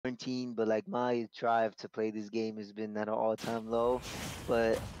2019, but like my drive to play this game has been at an all-time low.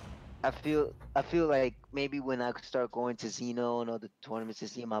 But I feel like maybe when I start going to Xeno and other tournaments to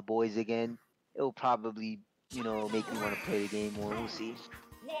see my boys again, it'll probably make me want to play the game more. We'll see.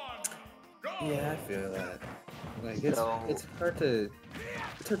 Yeah, I feel that. Like So it's hard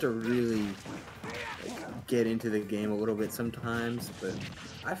to really get into the game a little bit sometimes, but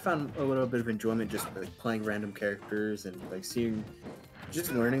I found a little bit of enjoyment just like playing random characters and like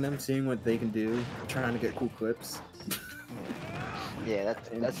just learning them, seeing what they can do, trying to get cool clips. yeah,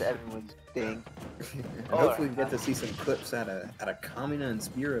 that's everyone's thing. And hopefully we get to see some clips out of Kamina and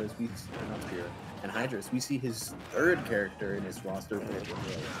Spiro as not Spiro, and Hydra as we see his third character in his roster.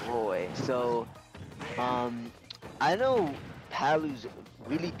 Boy, so I know Palus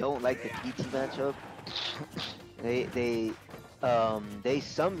really don't like the PT matchup. They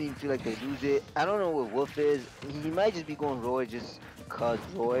some even feel like they lose it. I don't know what Wolf is. He might just be going Roy just cause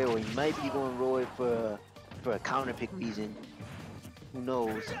Roy, or he might be going Roy for a counter pick reason. Who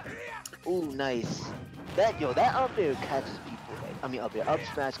knows? Ooh, nice. That up air catches people. Up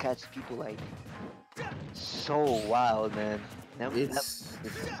smash catches people like so wild, man. It's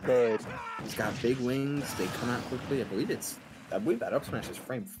good. It's got big wings. They come out quickly. I believe that up smash is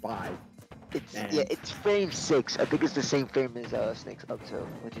frame 5. It's frame 6. I think it's the same frame as Snake's up to,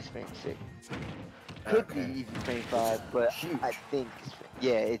 which is frame 6. Could be even frame 5, but huge. I think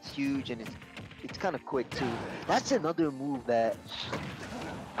it's huge and it's kind of quick too. That's another move that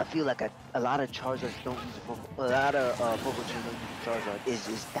I feel like a lot of Charizards don't use. A lot of Pokémon don't use Charizard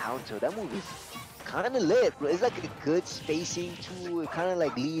is down to. That move is kind of lit, bro. It's like a good spacing tool. It kind of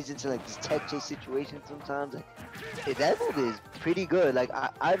like leads into like this tech chase situation sometimes. Like, that move is pretty good. Like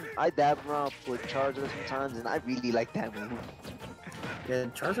I dab around with Charizard sometimes, and I really like that move. Yeah,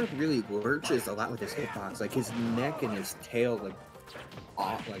 Charizard really lurches a lot with his hitbox. Like his neck and his tail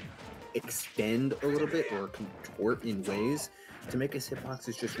extend a little bit or contort in ways to make his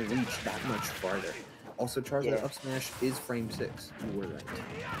hitboxes just reach that much farther. Also, Charizard up smash is frame 6. You were right.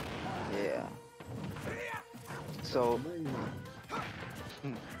 Yeah. So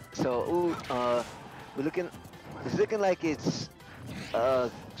it's looking like it's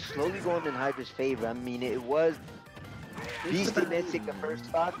slowly going in Hydra's favor. I mean, it was Beast didn't take the first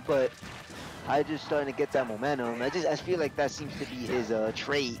stock, but Hydra's starting to get that momentum. I feel like that seems to be his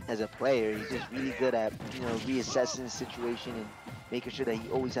trait as a player. He's just really good at reassessing the situation and making sure that he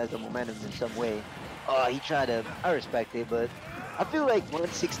always has the momentum in some way. I respect it, but I feel like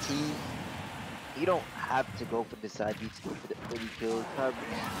 116. You don't have to go for the side beats to go for the early kill.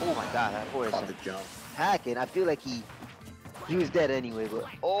 Oh my god, that horse Caught the jump. Hacking. I feel like he was dead anyway, but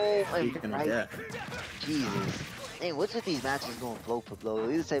oh my god. Jesus. Hey, what's with these matches going blow for blow?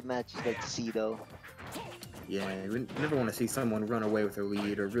 These type of matches you like to see though. Yeah, we never want to see someone run away with their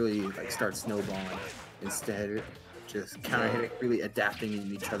lead or really like start snowballing. Instead, just counter hitting, really adapting in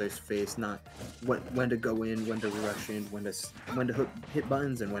each other's face, not when to go in, when to rush in, when to hit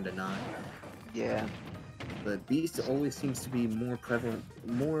buttons and when to not. Yeah. But Beast always seems to be more prevalent,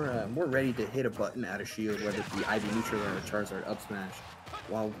 more ready to hit a button out of shield, whether it be Ivy neutral or a Charizard up smash.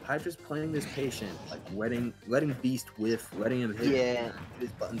 While Hydra's playing this patient, like letting Beast whiff, letting him hit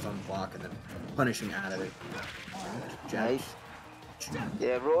his buttons on block, and then punishing out of it. Nice.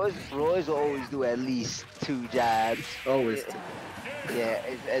 Yeah, Roy's always do at least 2 jabs. Always 2. Yeah,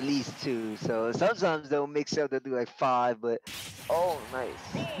 at least 2. So sometimes they'll mix up, they'll do like 5, but oh, nice.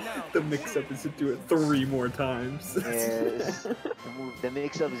 The mix-up is to do it 3 more times. Yes. The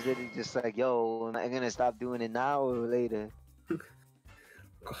mix-up is literally just like, yo, am I gonna stop doing it now or later?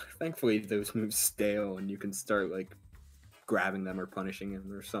 Thankfully, those moves stale and you can start like grabbing them or punishing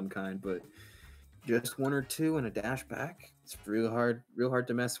them or some kind, but just 1 or 2 and a dash back, it's real hard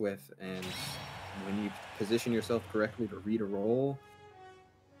to mess with. And when you position yourself correctly to read a roll,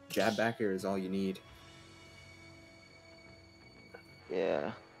 jab back air is all you need.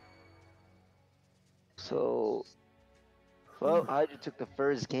 Yeah. So, well, Hydra took the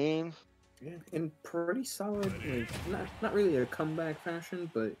first game. Yeah, in pretty solid, like, not really a comeback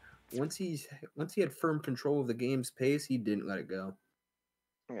fashion, but once he had firm control of the game's pace, he didn't let it go.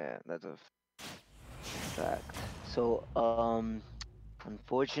 Yeah, that's a fact. So,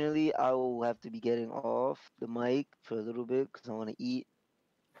 unfortunately, I will have to be getting off the mic for a little bit because I want to eat.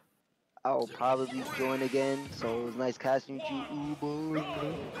 I'll probably join again, so it was nice catching you, Uber.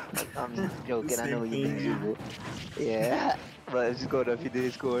 I'm joking, I know you think Uber. Yeah, but it's just going up your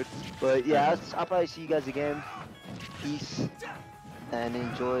Discord. But yeah, I'll probably see you guys again. Peace, and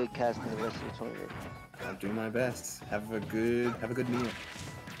enjoy casting the rest of the tournament. I'll do my best. Have a good meal.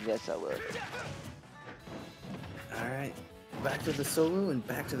 Yes, I will. All right. back to the solo and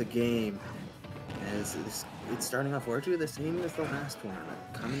back to the game. As it's starting off largely the same as the last one.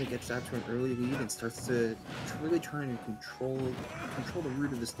 Kamina gets out to an early lead and starts to really trying to control the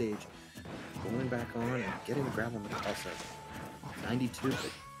root of the stage. Going back on and getting the grab on the toss up. 92,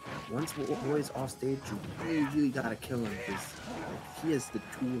 but once Boy is off stage, you really gotta kill him because he has the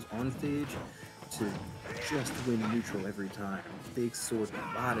tools on stage to just win neutral every time. Big sword,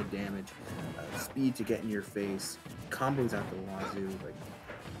 a lot of damage, speed to get in your face, combos out the wazoo. Like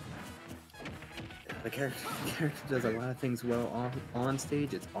the character does a lot of things well on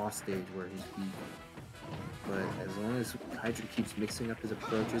stage. It's off stage where he's weak. But as long as Hydra keeps mixing up his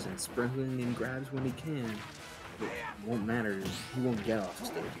approaches and sprinkling in grabs when he can, it won't matter. He won't get off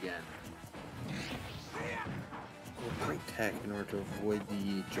stage again. Great tech in order to avoid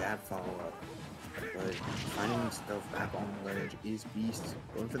the jab follow-up. But finding himself back on the ledge is Beast.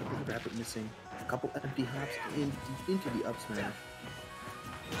 Going for the big grab but missing. A couple empty hops into the up smash.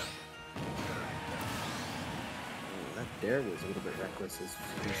 That there was a little bit reckless as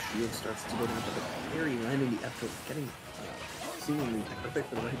his shield starts to go down, but the parry landing the effort, getting seemingly perfect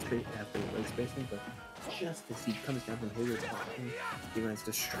for the right space after the right spacing, but just as he comes down from Hydra, he lands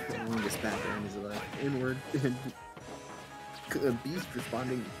the strongest back air in his life inward, and Beast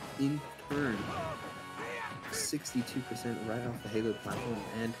responding in turn. 62% right off the Halo platform,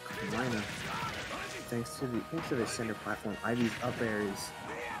 and Kamina, thanks to the center platform, Ivy's up air is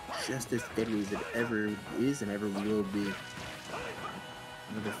just as deadly as it ever is and ever will be.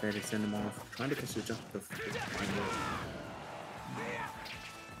 Another fair to send him off, trying to catch the jump to final.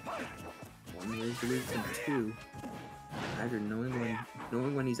 One raise the lead and two. Hydra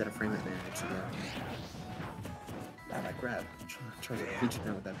knowing when he's at a frame advantage. Wow, that grab. Charizard reaching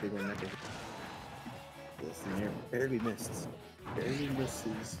out with that big one neck. This in there barely missed. Barely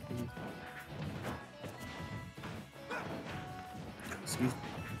misses. Excuse me.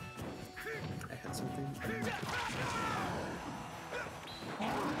 I had something.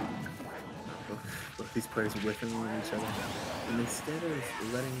 Both these players whiffing on each other. And instead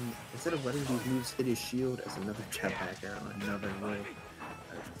of letting these moves hit his shield as another jab back arrow, another roll,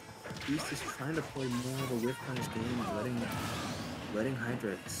 Beast is trying to play more of a whiff punish game, letting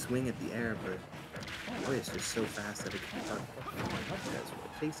Hydra swing at the air, but boy, it's just so fast that it can start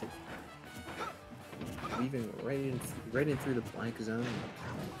pacing. Weaving right in through the flank zone,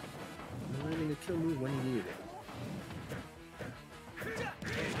 landing a kill move when he needed it.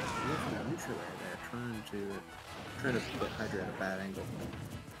 Neutral air there, trying to put Hydra at a bad angle.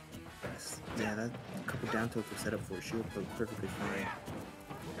 Yeah, that couple down tilts were set up for a shield poke perfectly fine.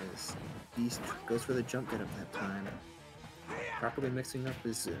 As Beast goes for the jump get up that time. Properly mixing up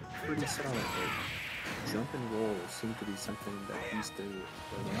is pretty solid, but jump and roll seem to be something that Beast does a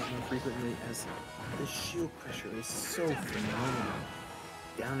lot more frequently, as the shield pressure is so phenomenal.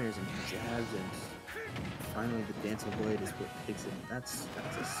 Down airs and jabs, and finally the dancing blade is what takes it. That's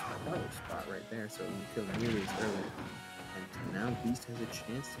a stellar spot right there, so you kill nearly as early. And now Beast has a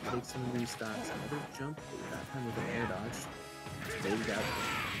chance to take some of these stocks. Another jump, that time with an air dodge. Faded out.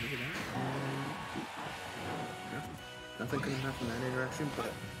 Look at that. Nothing coming out from that interaction,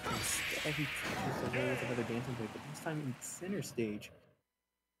 but instead he tries to roll with another dancing blade, but this time in center stage.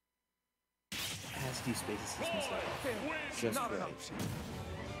 Has to spaces himself just right.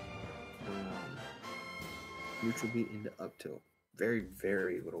 Neutral beat into up tilt. Very,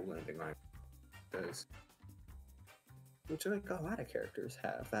 very little landing line does. Which like a lot of characters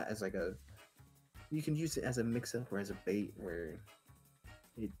have that as like a, you can use it as a mix-up or as a bait where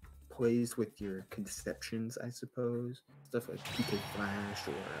it plays with your conceptions, I suppose. Stuff like PK Flash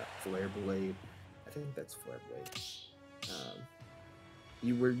or Flare Blade. I think that's Flare Blade.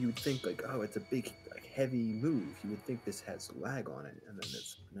 You would think like, oh, it's a big, like, heavy move. You would think this has lag on it, and then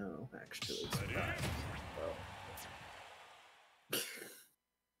it's no, actually, it's not. Well,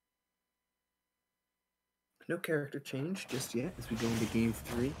 no character change just yet as we go into game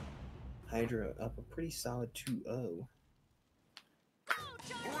 3. Hydra up a pretty solid 2-0.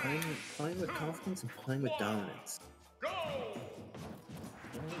 Playing with confidence and playing with dominance.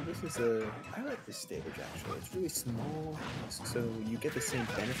 I like this stage actually. It's really small, so you get the same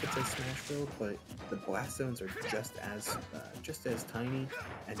benefits as Smashville, but the blast zones are just as tiny,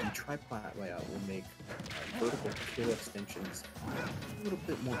 and the triplat layout will make vertical kill extensions a little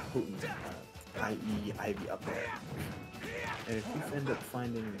bit more potent, i.e. Ivy up there. And if you end up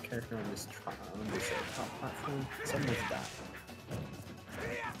finding the character on this top platform, someone's died.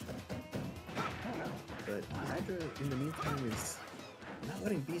 But Hydra, in the meantime, is not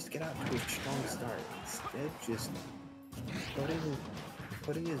letting Beast get out to a strong start. Instead, just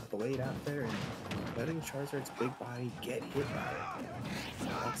putting his blade out there and letting Charizard's big body get hit by it.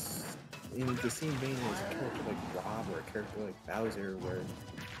 That's in the same vein as a character like Rob or a character like Bowser, where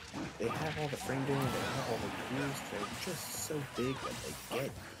they have all the frame damage, they have all the tools, they're just so big that they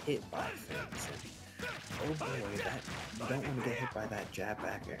get hit by things. And oh boy, that you don't want to get hit by that jab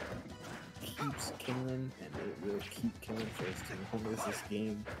back air. Keeps killing, and it will keep killing for as long as this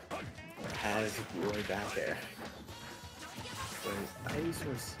game has Roy back air. Whereas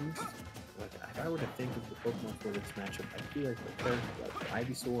Ivysaur seems like, if I were to think of the Pokemon for this matchup, I feel like the character like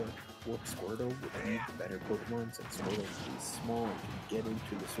Ivysaur or Squirtle would be the better Pokemon, since Squirtle is small and can get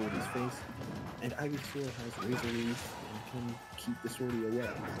into the Swordy's face, and Ivysaur has Razor Leaf and can keep the Swordy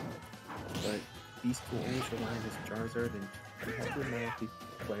away. But these two only rely on his Charizard, and you have to admire the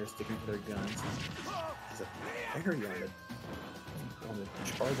players sticking to their guns. There's a parry on the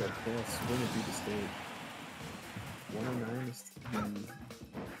Charizard tail swinging through the stage. 109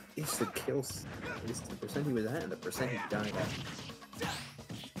 is the kills, is the percent he was at and the percent he died at.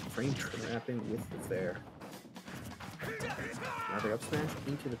 Frame trapping with the fair. Another up smash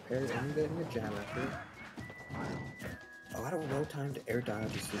into the parry and getting a jab after it. A lot of well-timed air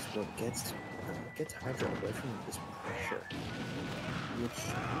dodges is what gets Hydra away from this pressure, which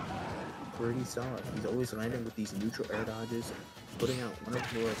pretty solid. He's always landing with these neutral air dodges, putting out one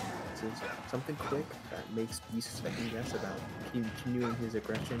of your responses, something quick that makes Beast second guess about continuing his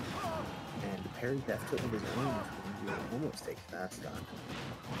aggression, and the parry theft hit with his range when you almost take that stock.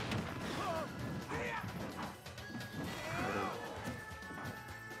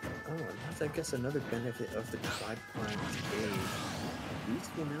 Oh, and that's, I guess, another benefit of the Tri-Prime stage.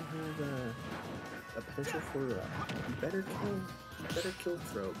 Beast will now have a potential for a better kill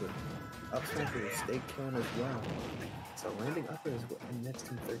throw, but up smash will stay killing as well. So landing upper is what next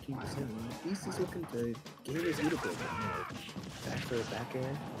him 13%. Beast is looking to gain his leaderboard, but back for the back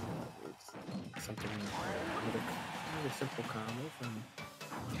air. It's something another simple combo from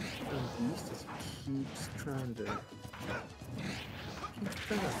Beast as he keeps trying to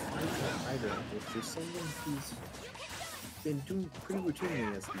fight that Hydra, which is something he's been doing pretty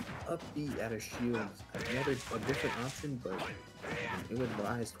routinely as the up B at a shield. A different option, but an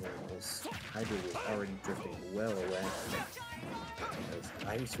ill-advised one, as Hydra was already drifting well away. As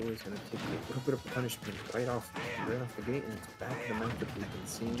Ivysaur is going to take a little bit of punishment right off the gate, and it's back to the matchup we've been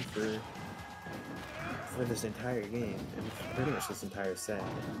seeing for this entire game, and pretty much this entire set.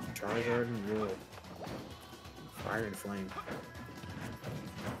 Charizard and Roy. Fire and Flame.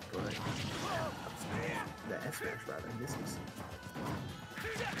 But the S smash rather misses.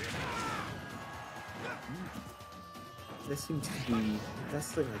 This seems to be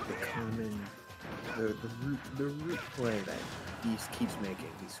that's like the common the root play that Beast keeps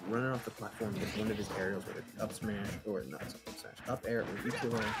making. He's running off the platform with one of his aerials with an up smash or not up smash, up air or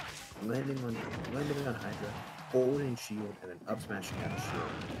Weeklies, landing on Hydra, holding shield, and then up smashing out of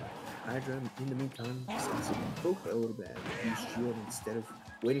shield. Hydra, in the meantime, sends him poke a little bit at Beast shield instead of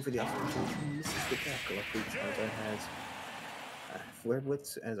waiting for the up smash. He misses the attack. Luckily, Charizard has Flare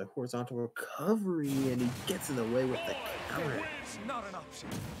Blitz as a horizontal recovery, and he gets in the way with the counter. Yeah,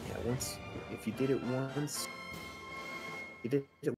 if you did it once, you did it